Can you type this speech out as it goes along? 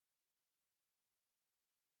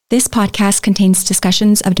This podcast contains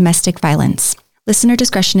discussions of domestic violence. Listener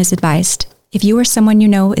discretion is advised. If you or someone you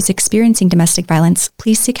know is experiencing domestic violence,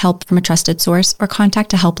 please seek help from a trusted source or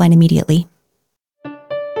contact a helpline immediately.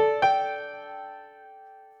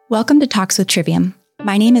 Welcome to Talks with Trivium.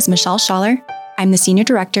 My name is Michelle Schaller. I'm the Senior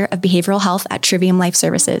Director of Behavioral Health at Trivium Life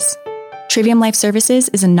Services. Trivium Life Services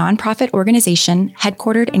is a nonprofit organization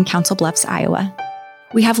headquartered in Council Bluffs, Iowa.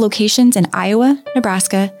 We have locations in Iowa,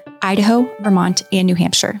 Nebraska, Idaho, Vermont, and New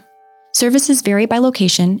Hampshire. Services vary by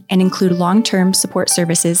location and include long-term support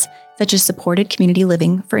services such as supported community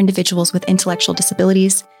living for individuals with intellectual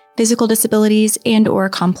disabilities, physical disabilities, and/or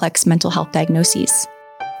complex mental health diagnoses.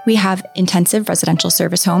 We have intensive residential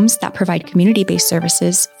service homes that provide community-based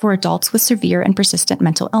services for adults with severe and persistent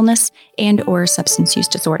mental illness and/or substance use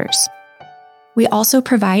disorders. We also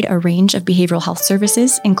provide a range of behavioral health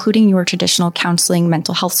services, including your traditional counseling,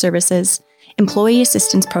 mental health services, employee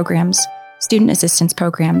assistance programs, student assistance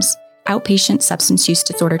programs, outpatient substance use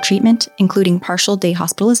disorder treatment, including partial day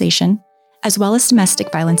hospitalization, as well as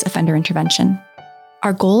domestic violence offender intervention.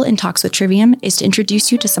 Our goal in Talks with Trivium is to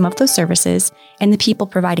introduce you to some of those services and the people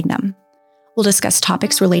providing them. We'll discuss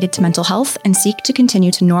topics related to mental health and seek to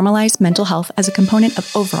continue to normalize mental health as a component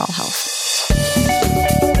of overall health.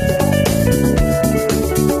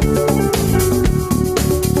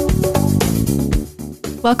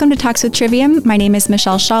 Welcome to Talks with Trivium. My name is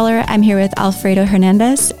Michelle Schaller. I'm here with Alfredo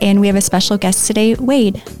Hernandez, and we have a special guest today,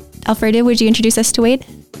 Wade. Alfredo, would you introduce us to Wade?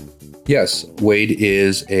 Yes, Wade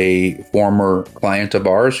is a former client of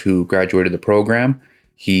ours who graduated the program.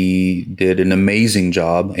 He did an amazing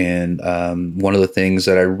job, and one of the things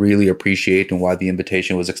that I really appreciate and why the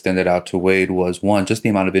invitation was extended out to Wade was, one, just the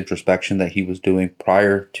amount of introspection that he was doing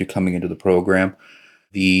prior to coming into the program,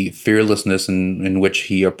 the fearlessness in which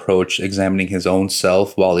he approached examining his own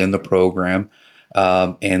self while in the program,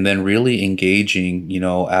 and then really engaging,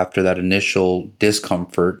 after that initial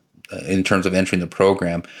discomfort in terms of entering the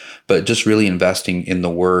program, but just really investing in the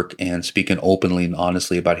work and speaking openly and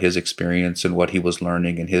honestly about his experience and what he was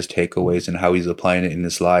learning and his takeaways and how he's applying it in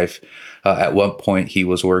his life. At one point, he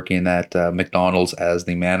was working at McDonald's as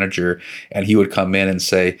the manager, and he would come in and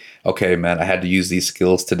say, okay, man, I had to use these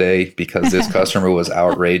skills today because this customer was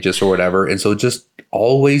outrageous or whatever. And so just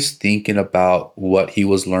always thinking about what he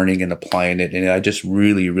was learning and applying it. And I just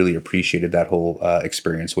really, really appreciated that whole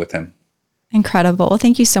experience with him. Incredible. Well,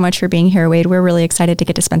 thank you so much for being here, Wade. We're really excited to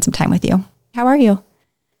get to spend some time with you. How are you?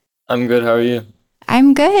 I'm good. How are you?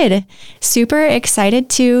 I'm good. Super excited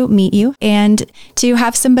to meet you and to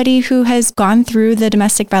have somebody who has gone through the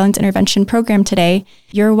domestic violence intervention program today.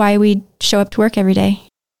 You're why we show up to work every day.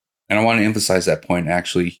 And I want to emphasize that point,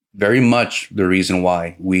 actually, very much the reason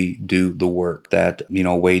why we do the work that,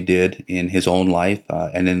 Wade did in his own life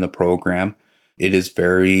and in the program. It is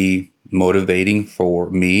very motivating for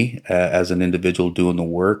me as an individual doing the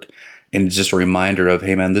work. And it's just a reminder of,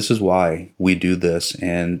 hey, man, this is why we do this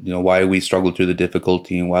and, why we struggle through the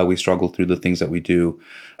difficulty and why we struggle through the things that we do.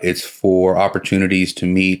 It's for opportunities to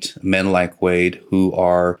meet men like Wade who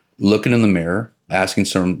are looking in the mirror, asking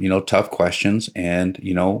some, tough questions and,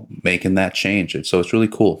 making that change. So it's really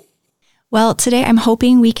cool. Well, today I'm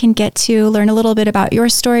hoping we can get to learn a little bit about your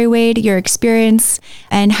story, Wade, your experience,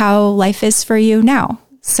 and how life is for you now.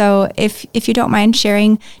 So if you don't mind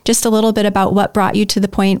sharing just a little bit about what brought you to the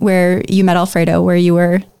point where you met Alfredo, where you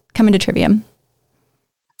were coming to Trivium.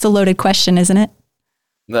 It's a loaded question, isn't it?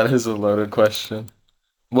 That is a loaded question.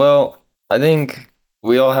 Well, I think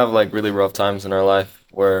we all have really rough times in our life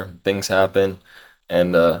where things happen.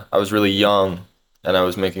 And I was really young and I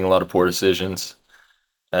was making a lot of poor decisions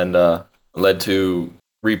and led to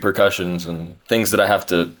repercussions and things that I have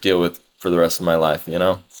to deal with for the rest of my life,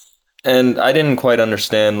 And I didn't quite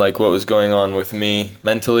understand what was going on with me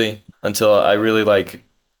mentally until I really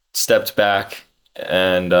stepped back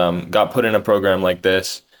and got put in a program like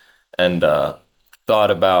this and thought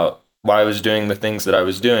about why I was doing the things that I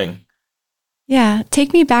was doing. Yeah.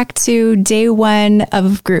 Take me back to day one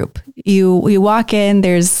of group. You walk in,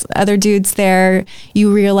 there's other dudes there.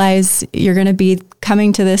 You realize you're going to be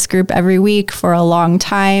coming to this group every week for a long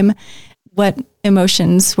time. What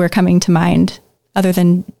emotions were coming to mind other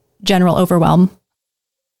than general overwhelm?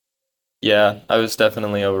 Yeah, I was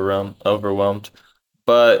definitely overwhelmed,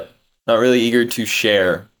 but not really eager to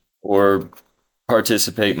share or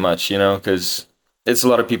participate much, because it's a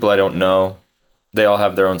lot of people I don't know. They all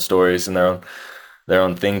have their own stories and their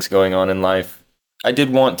own things going on in life. I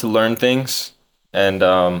did want to learn things, and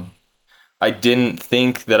I didn't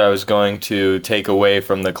think that I was going to take away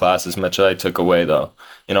from the class as much as I took away, though.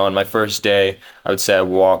 On my first day, I would say I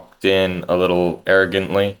walked in a little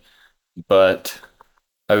arrogantly, but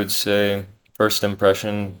I would say First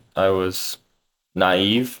impression, I was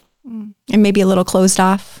naive. And maybe a little closed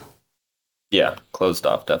off. Yeah, closed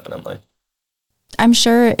off, definitely. I'm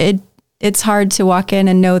sure it's hard to walk in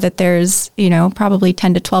and know that there's, probably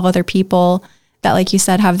 10 to 12 other people that, like you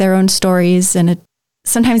said, have their own stories. And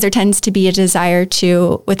sometimes there tends to be a desire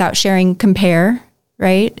to, without sharing, compare,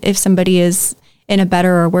 right? If somebody is in a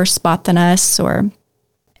better or worse spot than us, or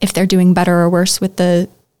if they're doing better or worse with the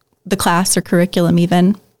class or curriculum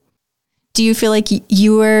even. Do you feel like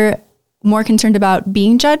you were more concerned about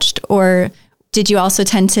being judged, or did you also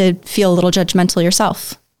tend to feel a little judgmental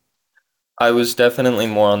yourself? I was definitely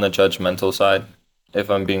more on the judgmental side, if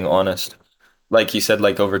I'm being honest. Like you said,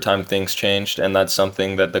 like over time things changed, and that's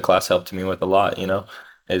something that the class helped me with a lot,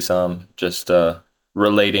 is just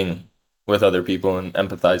relating with other people and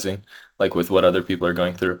empathizing like with what other people are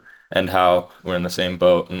going through and how we're in the same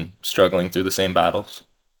boat and struggling through the same battles.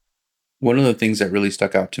 One of the things that really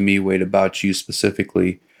stuck out to me, Wade, about you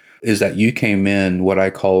specifically, is that you came in what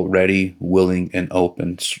I call ready, willing, and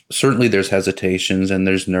open. Certainly, there's hesitations and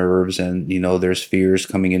there's nerves and there's fears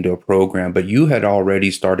coming into a program, but you had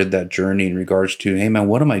already started that journey in regards to, hey man,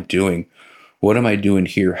 what am I doing? What am I doing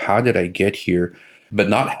here? How did I get here? But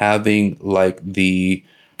not having like the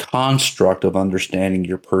construct of understanding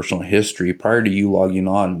your personal history. Prior to you logging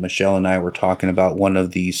on, Michelle and I were talking about one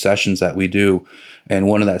of the sessions that we do. And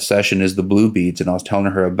one of that session is the blue beads. And I was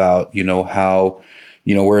telling her about, how,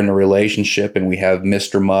 we're in a relationship and we have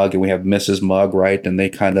Mr. Mug and we have Mrs. Mug, right? And they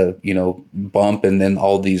kind of, bump and then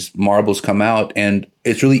all these marbles come out. And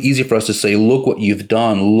it's really easy for us to say, look what you've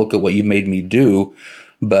done. Look at what you made me do.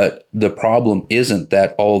 But the problem isn't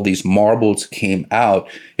that all these marbles came out.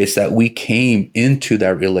 It's that we came into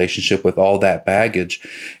that relationship with all that baggage.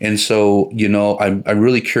 And so, I'm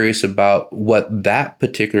really curious about what that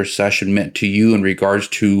particular session meant to you in regards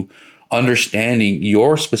to understanding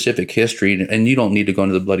your specific history. And you don't need to go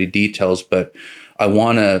into the bloody details, but I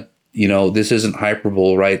want to, this isn't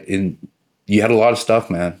hyperbole, right? And you had a lot of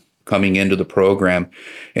stuff, man, coming into the program.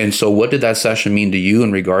 And so what did that session mean to you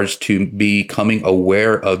in regards to becoming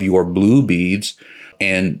aware of your blue beads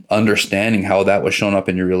and understanding how that was showing up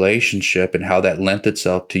in your relationship and how that lent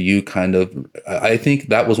itself to you kind of, I think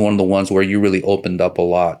that was one of the ones where you really opened up a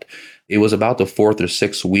lot. It was about the fourth or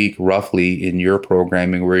sixth week roughly in your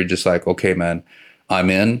programming where you're just like, okay, man, I'm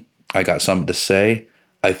in, I got something to say.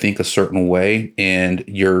 I think a certain way, and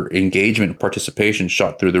your engagement and participation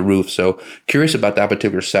shot through the roof. So curious about that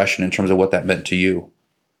particular session in terms of what that meant to you.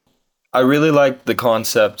 I really liked the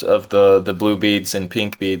concept of the blue beads and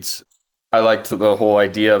pink beads. I liked the whole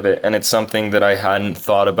idea of it, and it's something that I hadn't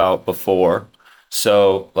thought about before.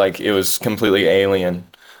 So, like, it was completely alien,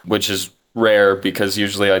 which is rare because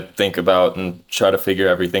usually I think about and try to figure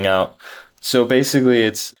everything out. So basically,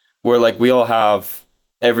 it's where like we all have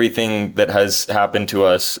everything that has happened to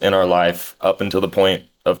us in our life up until the point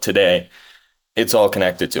of today. It's all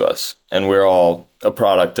connected to us, and we're all a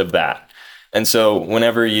product of that. And so,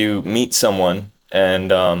 whenever you meet someone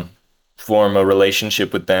and form a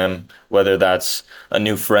relationship with them, whether that's a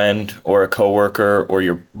new friend or a coworker or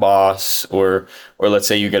your boss, or let's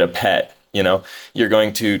say you get a pet, you're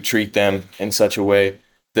going to treat them in such a way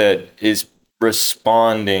that is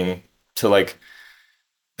responding to like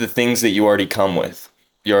the things that you already come with.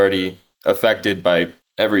 You're already affected by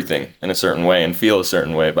everything in a certain way and feel a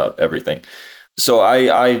certain way about everything. So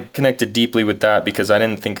I connected deeply with that because I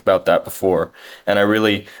didn't think about that before. And I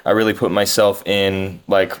really put myself in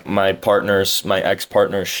like my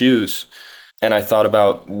ex-partner's shoes. And I thought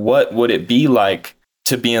about what would it be like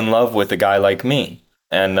to be in love with a guy like me?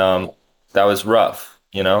 And that was rough,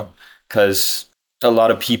 because a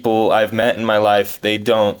lot of people I've met in my life, they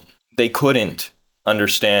couldn't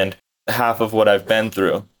understand half of what I've been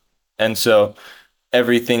through. And so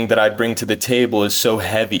everything that I bring to the table is so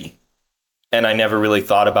heavy. And I never really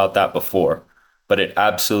thought about that before, but it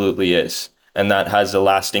absolutely is. And that has a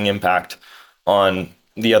lasting impact on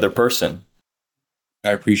the other person. I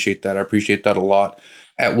appreciate that. I appreciate that a lot.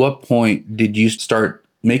 At what point did you start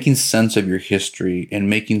making sense of your history and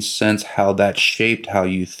making sense how that shaped how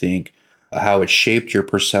you think, how it shaped your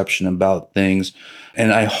perception about things?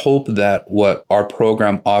 And I hope that what our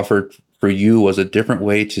program offered for you was a different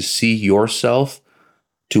way to see yourself,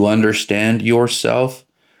 to understand yourself,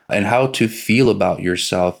 and how to feel about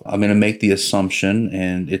yourself. I'm going to make the assumption,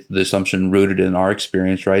 and it's the assumption rooted in our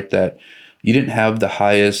experience, right? That you didn't have the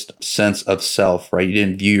highest sense of self, right? You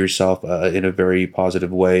didn't view yourself in a very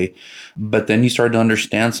positive way. But then you started to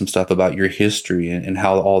understand some stuff about your history and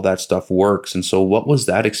how all that stuff works. And so, what was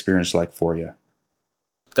that experience like for you?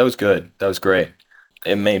 That was good. That was great.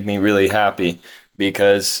 It made me really happy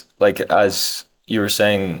because, like, as you were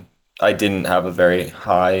saying, I didn't have a very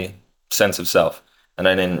high sense of self, and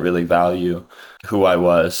I didn't really value who I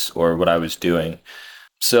was or what I was doing.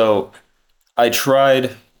 So I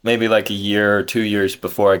tried maybe like a year or 2 years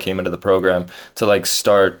before I came into the program to like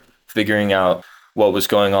start figuring out what was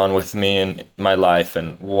going on with me in my life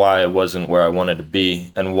and why I wasn't where I wanted to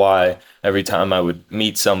be, and why every time I would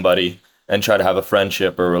meet somebody and try to have a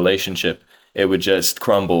friendship or a relationship, it would just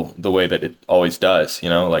crumble the way that it always does.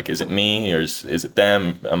 Like, is it me, or is it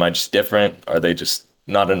them? Am I just different? Are they just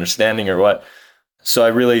not understanding, or what? So I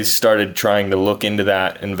really started trying to look into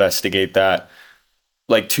that, investigate that,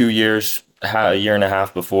 like 2 years, a year and a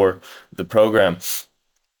half before the program.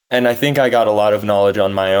 And I think I got a lot of knowledge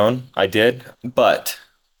on my own. I did. But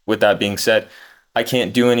with that being said, I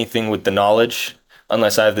can't do anything with the knowledge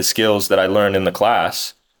unless I have the skills that I learned in the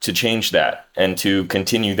class to change that and to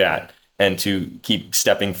continue that and to keep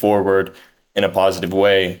stepping forward in a positive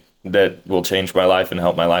way that will change my life and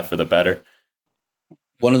help my life for the better.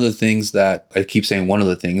 One of the things that I keep saying, one of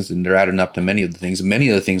the things, and they're adding up to many of the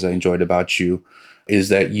things I enjoyed about you is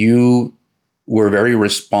that you were very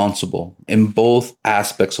responsible in both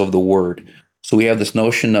aspects of the word. So we have this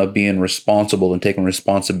notion of being responsible and taking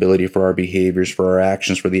responsibility for our behaviors, for our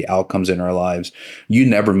actions, for the outcomes in our lives. You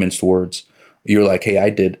never minced words. You're like, hey,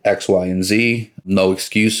 I did X, Y, and Z. No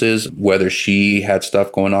excuses. Whether she had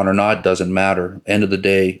stuff going on or not doesn't matter. End of the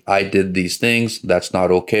day, I did these things. That's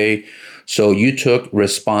not okay. So you took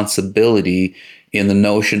responsibility in the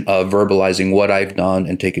notion of verbalizing what I've done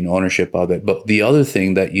and taking ownership of it. But the other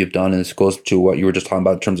thing that you've done, and this goes to what you were just talking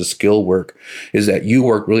about in terms of skill work, is that you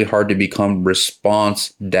worked really hard to become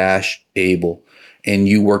response-able. And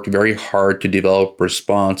you worked very hard to develop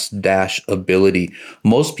response-ability.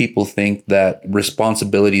 Most people think that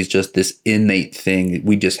responsibility is just this innate thing.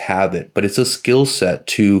 We just have it. But it's a skill set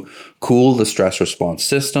to cool the stress response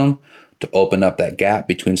system, to open up that gap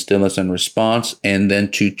between stimulus and response, and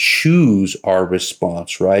then to choose our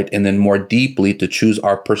response, right? And then more deeply to choose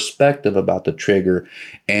our perspective about the trigger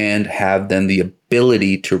and have then the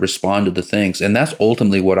ability to respond to the things. And that's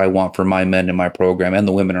ultimately what I want for my men in my program and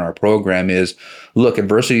the women in our program is, look,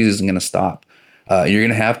 adversity isn't going to stop. You're going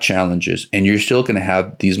to have challenges, and you're still going to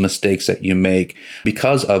have these mistakes that you make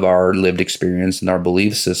because of our lived experience and our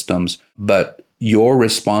belief systems. But your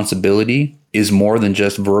responsibility is more than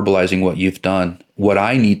just verbalizing what you've done. What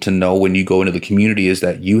I need to know when you go into the community is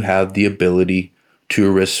that you have the ability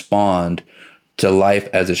to respond to life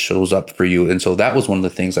as it shows up for you. And so that was one of the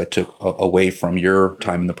things I took away from your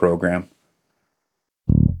time in the program.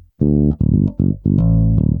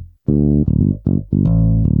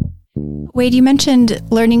 Wade, you mentioned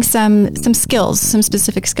learning some skills, some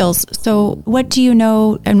specific skills. So what do you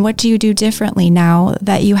know and what do you do differently now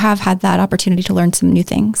that you have had that opportunity to learn some new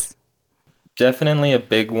things? Definitely a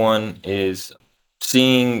big one is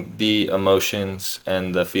seeing the emotions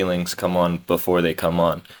and the feelings come on before they come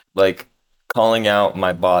on. Like calling out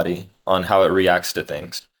my body on how it reacts to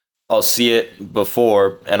things. I'll see it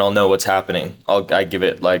before and I'll know what's happening. I give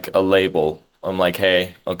it like a label. I'm like,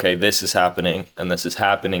 hey, okay, this is happening, and this is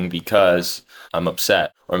happening because I'm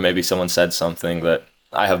upset. Or maybe someone said something that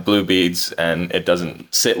I have blue beads and it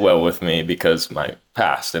doesn't sit well with me because my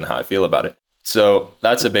past and how I feel about it. So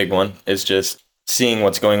that's a big one, is just seeing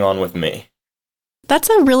what's going on with me. That's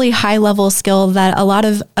a really high level skill that a lot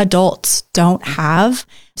of adults don't have.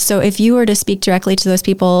 So if you were to speak directly to those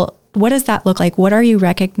people, what does that look like? What are you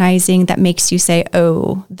recognizing that makes you say,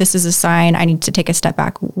 oh, this is a sign I need to take a step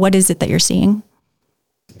back? What is it that you're seeing?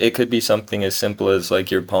 It could be something as simple as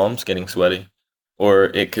like your palms getting sweaty, or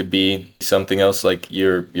it could be something else like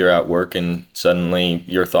you're at work and suddenly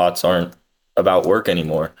your thoughts aren't about work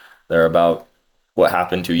anymore. They're about what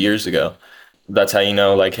happened 2 years ago. That's how you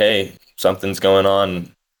know, like, hey, something's going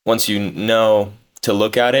on. Once you know to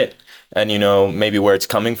look at it and you know maybe where it's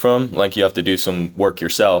coming from, like you have to do some work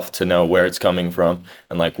yourself to know where it's coming from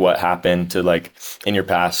and like what happened to like in your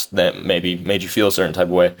past that maybe made you feel a certain type of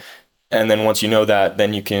way. And then once you know that,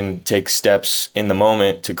 then you can take steps in the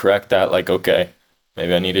moment to correct that. Like, okay,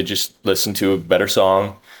 maybe I need to just listen to a better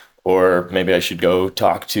song, or maybe I should go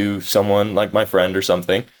talk to someone like my friend or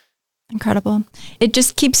something. Incredible. It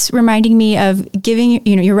just keeps reminding me of giving,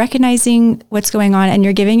 you're recognizing what's going on and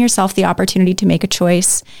you're giving yourself the opportunity to make a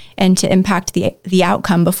choice and to impact the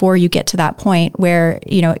outcome before you get to that point where,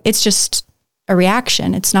 it's just a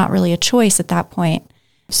reaction. It's not really a choice at that point.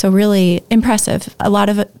 So really impressive. A lot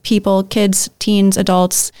of people, kids, teens,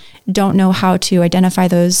 adults don't know how to identify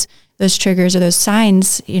those triggers or those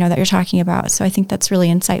signs, that you're talking about. So I think that's really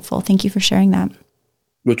insightful. Thank you for sharing that.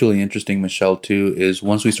 What's really interesting, Michelle, too, is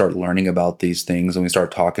once we start learning about these things and we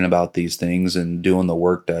start talking about these things and doing the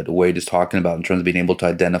work that Wade is talking about in terms of being able to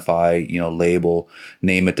identify, label,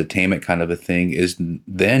 name it to tame it kind of a thing, is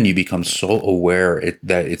then you become so aware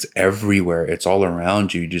that it's everywhere. It's all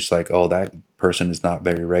around you. Just like, oh, that person is not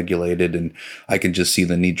very regulated. And I can just see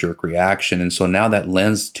the knee jerk reaction. And so now that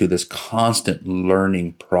lends to this constant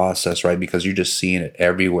learning process, right? Because you're just seeing it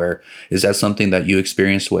everywhere. Is that something that you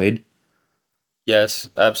experienced, Wade? Yes,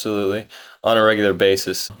 absolutely. On a regular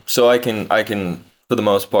basis. So I can for the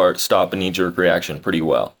most part stop a knee-jerk reaction pretty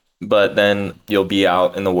well. But then you'll be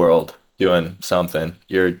out in the world doing something.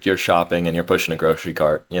 You're shopping and you're pushing a grocery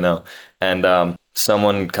cart, And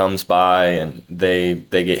someone comes by and they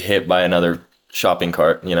get hit by another shopping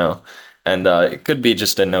cart, And it could be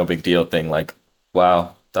just a no big deal thing like,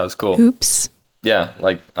 wow, that was cool. Oops. Yeah,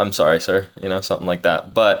 like, I'm sorry, sir, something like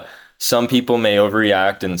that. But some people may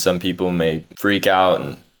overreact and some people may freak out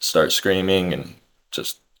and start screaming and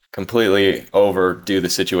just completely overdo the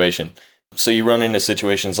situation. So you run into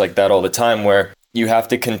situations like that all the time where you have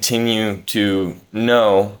to continue to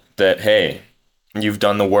know that, hey, you've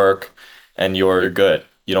done the work and you're good.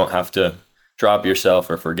 You don't have to drop yourself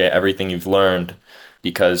or forget everything you've learned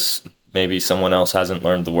because maybe someone else hasn't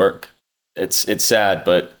learned the work. It's sad,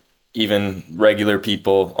 but even regular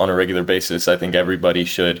people on a regular basis, I think everybody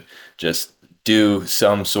should just do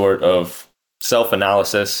some sort of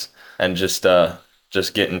self-analysis and just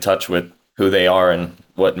get in touch with who they are and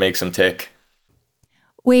what makes them tick.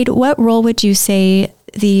 Wade, what role would you say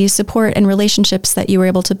the support and relationships that you were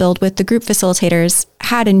able to build with the group facilitators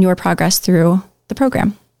had in your progress through the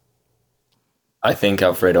program? I think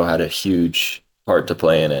Alfredo had a huge part to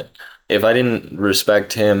play in it. If I didn't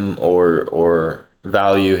respect him or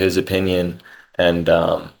value his opinion and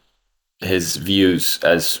his views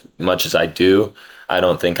as much as I do, I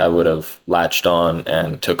don't think I would have latched on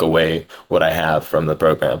and took away what I have from the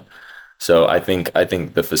program. So I think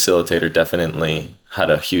the facilitator definitely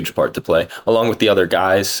had a huge part to play, along with the other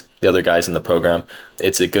guys in the program.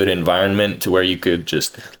 It's a good environment to where you could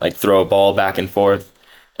just like throw a ball back and forth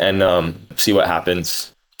and see what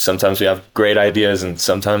happens. Sometimes we have great ideas and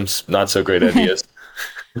sometimes not so great ideas.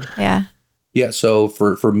 Yeah. Yeah, so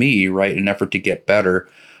for me, right, in an effort to get better,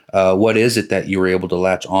 what is it that you were able to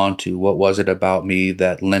latch onto? What was it about me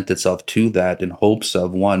that lent itself to that in hopes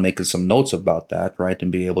of one, making some notes about that, right,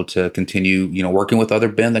 and be able to continue, working with other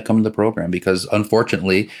Ben that come to the program because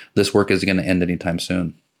unfortunately, this work isn't going to end anytime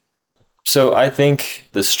soon. So I think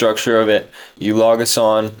the structure of it, you log us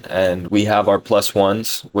on and we have our plus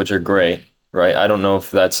ones, which are great, right? I don't know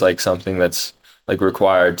if that's like something that's like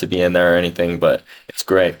required to be in there or anything, but it's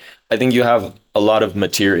great. I think you have a lot of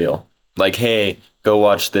material. Like, hey, go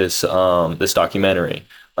watch this documentary,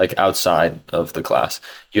 like outside of the class.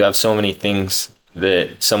 You have so many things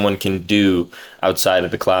that someone can do outside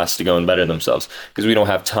of the class to go and better themselves because we don't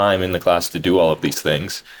have time in the class to do all of these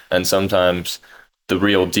things. And sometimes the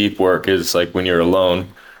real deep work is like when you're alone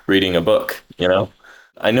reading a book.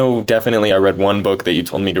 I know definitely I read one book that you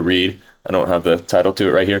told me to read. I don't have the title to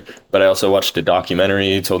it right here, but I also watched a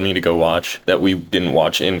documentary you told me to go watch that we didn't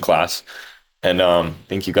watch in class. And I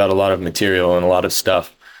think you got a lot of material and a lot of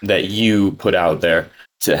stuff that you put out there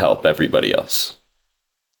to help everybody else.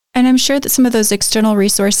 And I'm sure that some of those external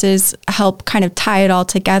resources help kind of tie it all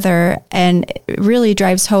together, and it really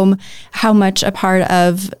drives home how much a part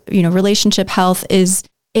of, relationship health is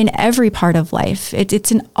in every part of life.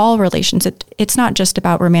 It's in all relations. It's not just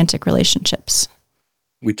about romantic relationships.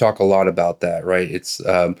 We talk a lot about that, right? It's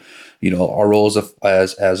our roles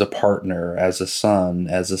as a partner, as a son,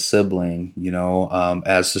 as a sibling,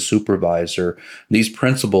 as a supervisor. These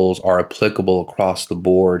principles are applicable across the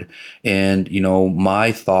board. And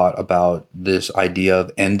my thought about this idea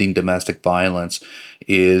of ending domestic violence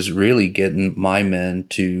is really getting my men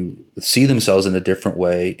to see themselves in a different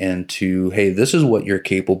way and to, hey, this is what you're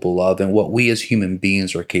capable of and what we as human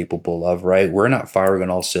beings are capable of, right? We're not firing on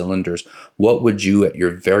all cylinders. What would you at your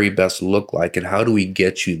very best look like and how do we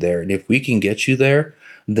get you there? And if we can get you there,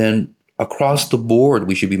 then across the board,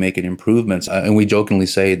 we should be making improvements. And we jokingly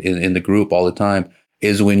say it in the group all the time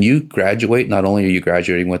is when you graduate, not only are you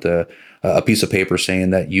graduating with a piece of paper saying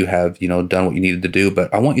that you have, done what you needed to do,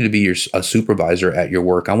 but I want you to be a supervisor at your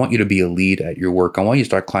work. I want you to be a lead at your work. I want you to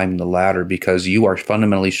start climbing the ladder because you are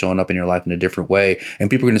fundamentally showing up in your life in a different way. And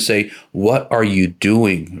people are going to say, what are you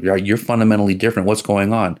doing? You're fundamentally different. What's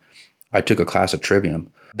going on? I took a class at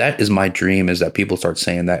Trivium. That is my dream, is that people start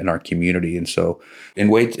saying that in our community. And so,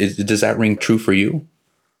 does that ring true for you?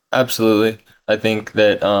 Absolutely. I think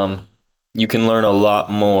that you can learn a lot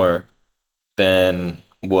more than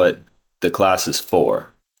what the class is for.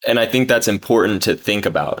 And I think that's important to think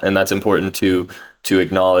about, and that's important to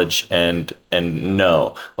acknowledge and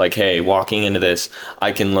know. Like, hey, walking into this,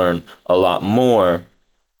 I can learn a lot more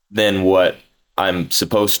than what I'm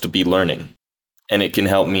supposed to be learning, and it can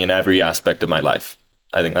help me in every aspect of my life.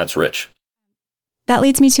 I think that's rich. That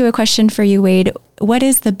leads me to a question for you, Wade. What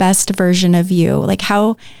is the best version of you? Like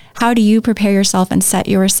how do you prepare yourself and set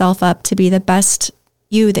yourself up to be the best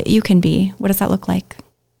you that you can be? What does that look like?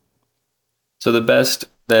 So the best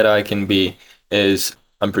that I can be is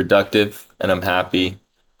I'm productive and I'm happy,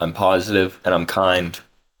 I'm positive and I'm kind.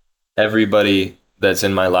 Everybody that's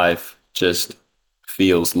in my life just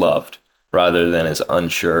feels loved rather than is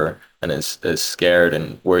unsure and is scared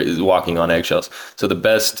and is walking on eggshells. So the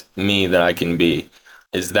best me that I can be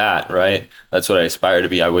is that, right? That's what I aspire to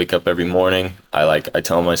be. I wake up every morning. I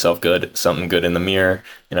tell myself something good in the mirror.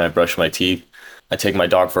 I brush my teeth. I take my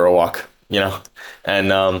dog for a walk,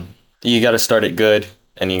 and you got to start it good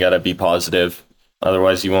and you got to be positive.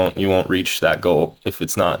 Otherwise you won't reach that goal if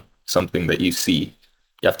it's not something that you see.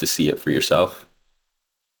 You have to see it for yourself.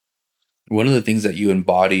 One of the things that you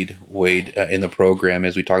embodied, Wade, in the program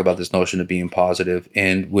is we talk about this notion of being positive.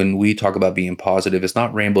 And when we talk about being positive, it's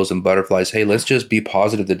not rainbows and butterflies. Hey, let's just be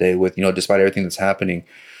positive today with, despite everything that's happening.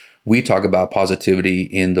 We talk about positivity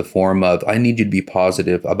in the form of, I need you to be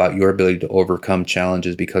positive about your ability to overcome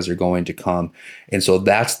challenges because they're going to come. And so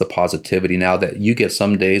that's the positivity. Now that you get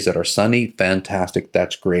some days that are sunny, fantastic,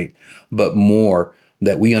 that's great. But more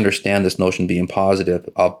that we understand this notion of being positive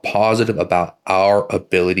about our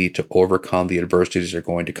ability to overcome the adversities that are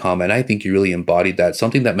going to come. And I think you really embodied that.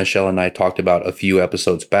 Something that Michelle and I talked about a few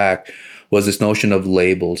episodes back was this notion of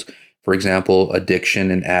labels. For example, addiction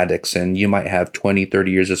and addicts. And you might have 20, 30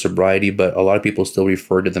 years of sobriety, but a lot of people still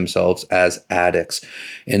refer to themselves as addicts.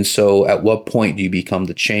 And so at what point do you become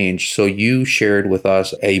the change? So you shared with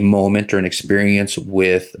us a moment or an experience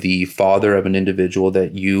with the father of an individual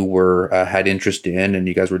that you were had interest in, and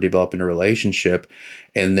you guys were developing a relationship,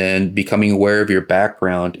 and then becoming aware of your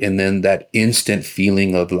background, and then that instant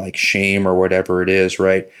feeling of like shame or whatever it is,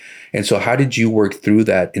 right? And so how did you work through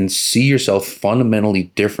that and see yourself fundamentally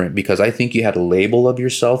different? Because I think you had a label of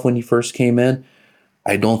yourself when you first came in.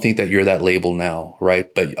 I don't think that you're that label now,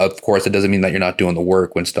 right? But of course, it doesn't mean that you're not doing the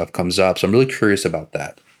work when stuff comes up. So I'm really curious about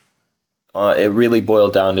that. It really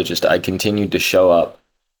boiled down to just I continued to show up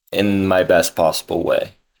in my best possible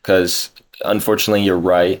way. Because unfortunately, you're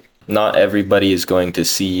right. Not everybody is going to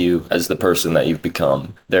see you as the person that you've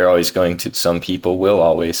become. They're always going to, some people will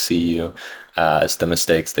always see you as the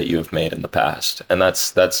mistakes that you have made in the past. And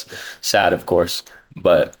that's sad, of course.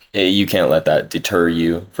 But you can't let that deter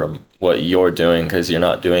you from what you're doing because you're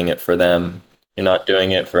not doing it for them. You're not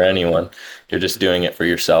doing it for anyone. You're just doing it for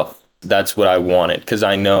yourself. That's what I wanted because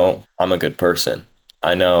I know I'm a good person.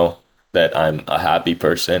 I know that I'm a happy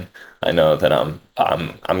person. I know that I'm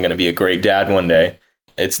gonna be a great dad one day.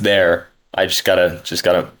 It's there. I just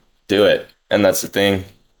gotta do it. And that's the thing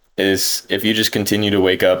is if you just continue to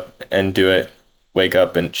wake up and do it, wake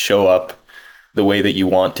up and show up the way that you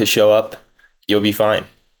want to show up, you'll be fine.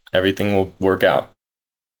 Everything will work out.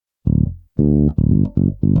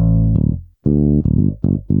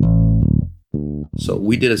 So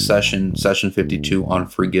we did a session 52 on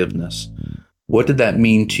forgiveness. What did that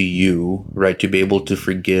mean to you, right? To be able to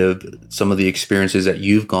forgive some of the experiences that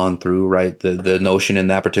you've gone through, right? The notion in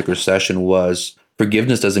that particular session was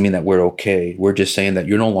forgiveness doesn't mean that we're okay. We're just saying that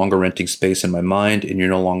you're no longer renting space in my mind and you're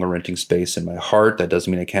no longer renting space in my heart. That doesn't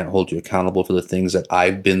mean I can't hold you accountable for the things that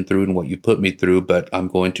I've been through and what you put me through, but I'm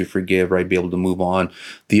going to forgive, right? Be able to move on.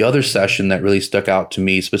 The other session that really stuck out to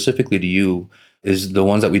me, specifically to you, is the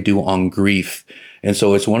ones that we do on grief. And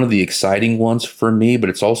so it's one of the exciting ones for me, but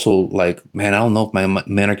it's also like, man, I don't know if my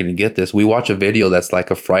men are going to get this. We watch a video that's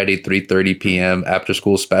like a Friday 3:30 p.m. after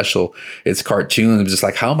school special. It's cartoons. It's just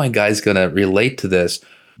like, how am I guys going to relate to this?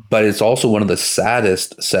 But it's also one of the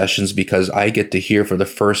saddest sessions because I get to hear for the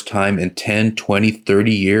first time in 10, 20,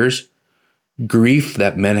 30 years, grief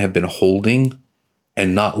that men have been holding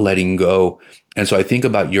and not letting go. And so I think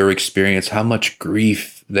about your experience, how much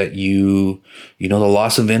grief that the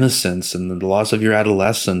loss of innocence and the loss of your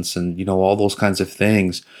adolescence and, all those kinds of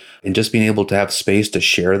things. And just being able to have space to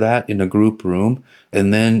share that in a group room.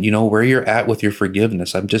 And then, where you're at with your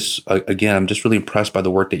forgiveness. I'm just really impressed by the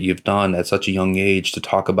work that you've done at such a young age to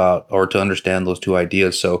talk about or to understand those two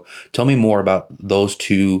ideas. So tell me more about those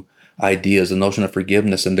two ideas, the notion of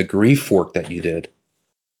forgiveness and the grief work that you did.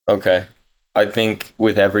 Okay. I think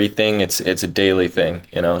with everything, it's a daily thing.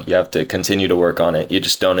 You have to continue to work on it. You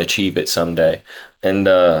just don't achieve it someday. And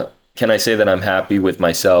can I say that I'm happy with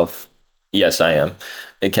myself? Yes, I am.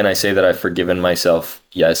 And can I say that I've forgiven myself?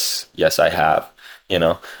 Yes, I have.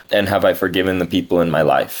 and have I forgiven the people in my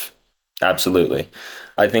life? Absolutely.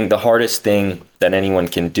 I think the hardest thing that anyone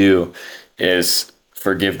can do is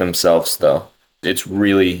forgive themselves, though. It's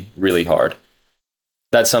really, really hard.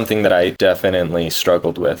 That's something that I definitely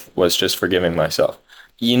struggled with, was just forgiving myself.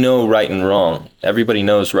 Right and wrong. Everybody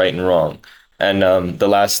knows right and wrong. And the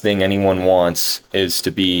last thing anyone wants is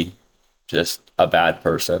to be just a bad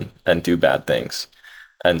person and do bad things.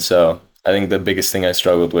 And so I think the biggest thing I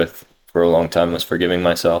struggled with for a long time was forgiving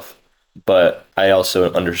myself. But I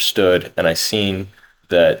also understood and I seen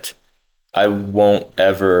that I won't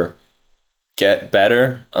ever get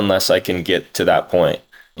better unless I can get to that point.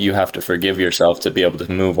 You have to forgive yourself to be able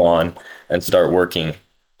to move on and start working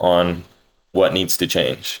on what needs to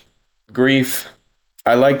change. Grief,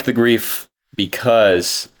 I liked the grief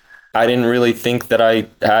because I didn't really think that I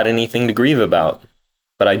had anything to grieve about,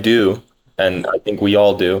 but I do, and I think we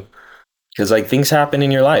all do. Because like things happen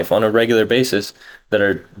in your life on a regular basis that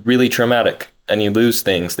are really traumatic, and you lose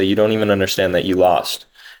things that you don't even understand that you lost.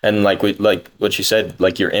 And like what you said,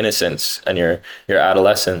 like your innocence and your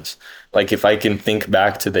adolescence. Like if I can think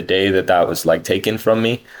back to the day that was like taken from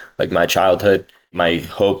me, like my childhood, my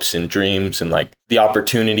hopes and dreams, and like the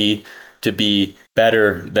opportunity to be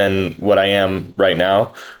better than what I am right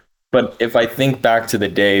now. But if I think back to the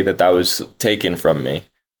day that was taken from me,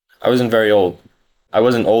 I wasn't very old. I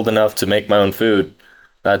wasn't old enough to make my own food.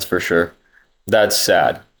 That's for sure. That's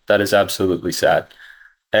sad. That is absolutely sad.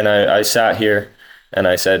 And I sat here and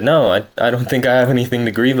I said, no, I don't think I have anything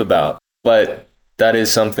to grieve about. But that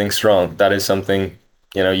is something strong. That is something,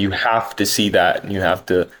 you have to see that. And you have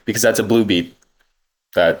to, because that's a blue bead.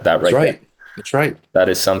 That right. That's right. There. That's right. That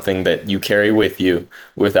is something that you carry with you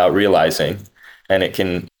without realizing. And it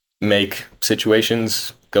can make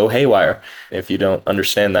situations go haywire if you don't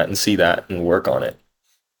understand that and see that and work on it.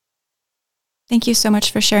 Thank you so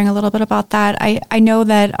much for sharing a little bit about that. I know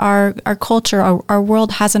that our culture, our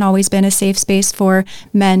world hasn't always been a safe space for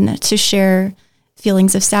men to share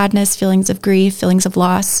feelings of sadness, feelings of grief, feelings of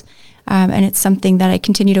loss. And it's something that I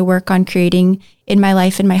continue to work on creating in my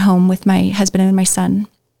life, in my home with my husband and my son.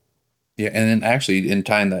 Yeah, and then actually, in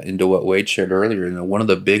tying that into what Wade shared earlier, one of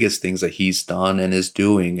the biggest things that he's done and is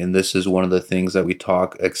doing, and this is one of the things that we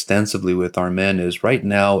talk extensively with our men, is right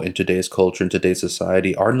now in today's culture, in today's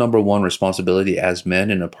society, our number one responsibility as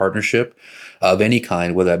men in a partnership of any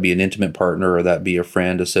kind, whether that be an intimate partner or that be a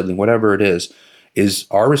friend, a sibling, whatever it is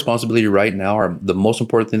our responsibility right now, the most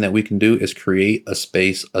important thing that we can do is create a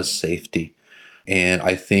space of safety. And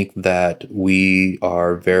I think that we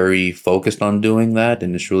are very focused on doing that.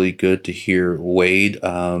 And it's really good to hear Wade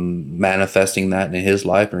manifesting that in his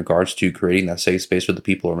life in regards to creating that safe space for the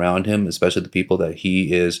people around him, especially the people that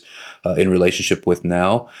he is in relationship with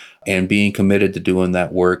now, and being committed to doing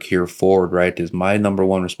that work here forward, right? Is my number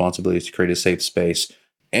one responsibility is to create a safe space.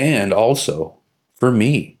 And also for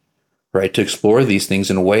me, right, to explore these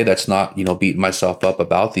things in a way that's not, beating myself up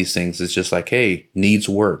about these things. It's just like, hey, needs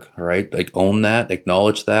work, right? Like own that,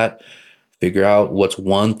 acknowledge that, figure out what's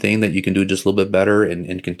one thing that you can do just a little bit better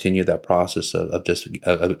and continue that process of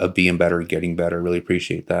being better and getting better. Really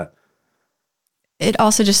appreciate that. It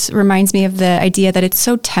also just reminds me of the idea that it's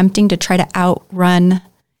so tempting to try to outrun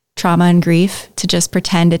trauma and grief, to just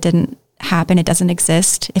pretend it didn't happen, it doesn't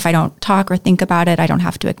exist. If I don't talk or think about it, I don't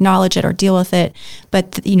have to acknowledge it or deal with it.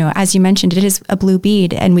 But, as you mentioned, it is a blue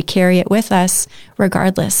bead and we carry it with us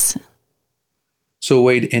regardless. So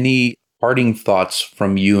Wade, any parting thoughts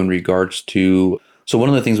from you in regards to, so one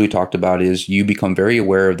of the things we talked about is you become very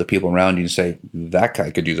aware of the people around you and say, that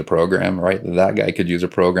guy could use a program, right? That guy could use a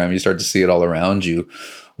program. You start to see it all around you.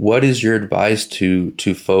 What is your advice to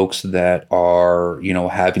folks that are,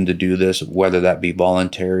 having to do this, whether that be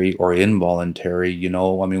voluntary or involuntary?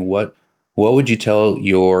 What would you tell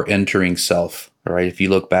your entering self, right? If you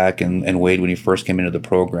look back and Wade, when you first came into the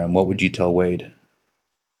program, what would you tell Wade?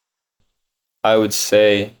 I would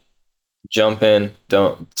say jump in,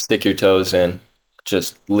 don't stick your toes in,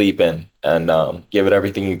 just leap in and give it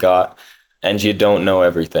everything you got. And you don't know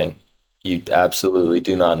everything. You absolutely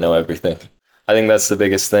do not know everything. I think that's the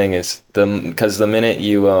biggest thing is because the minute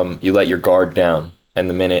you let your guard down and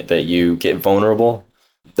the minute that you get vulnerable,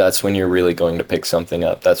 that's when you're really going to pick something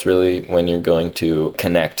up. That's really when you're going to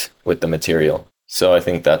connect with the material. So I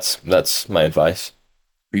think that's my advice.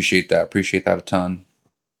 Appreciate that a ton.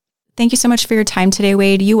 Thank you so much for your time today,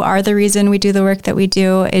 Wade. You are the reason we do the work that we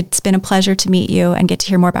do. It's been a pleasure to meet you and get to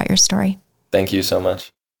hear more about your story. Thank you so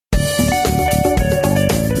much.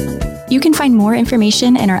 You can find more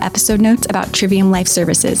information in our episode notes about Trivium Life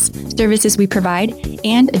Services, services we provide,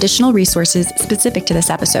 and additional resources specific to this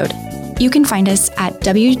episode. You can find us at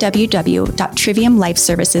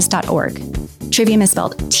www.triviumlifeservices.org. Trivium is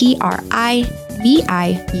spelled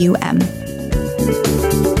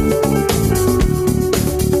Trivium.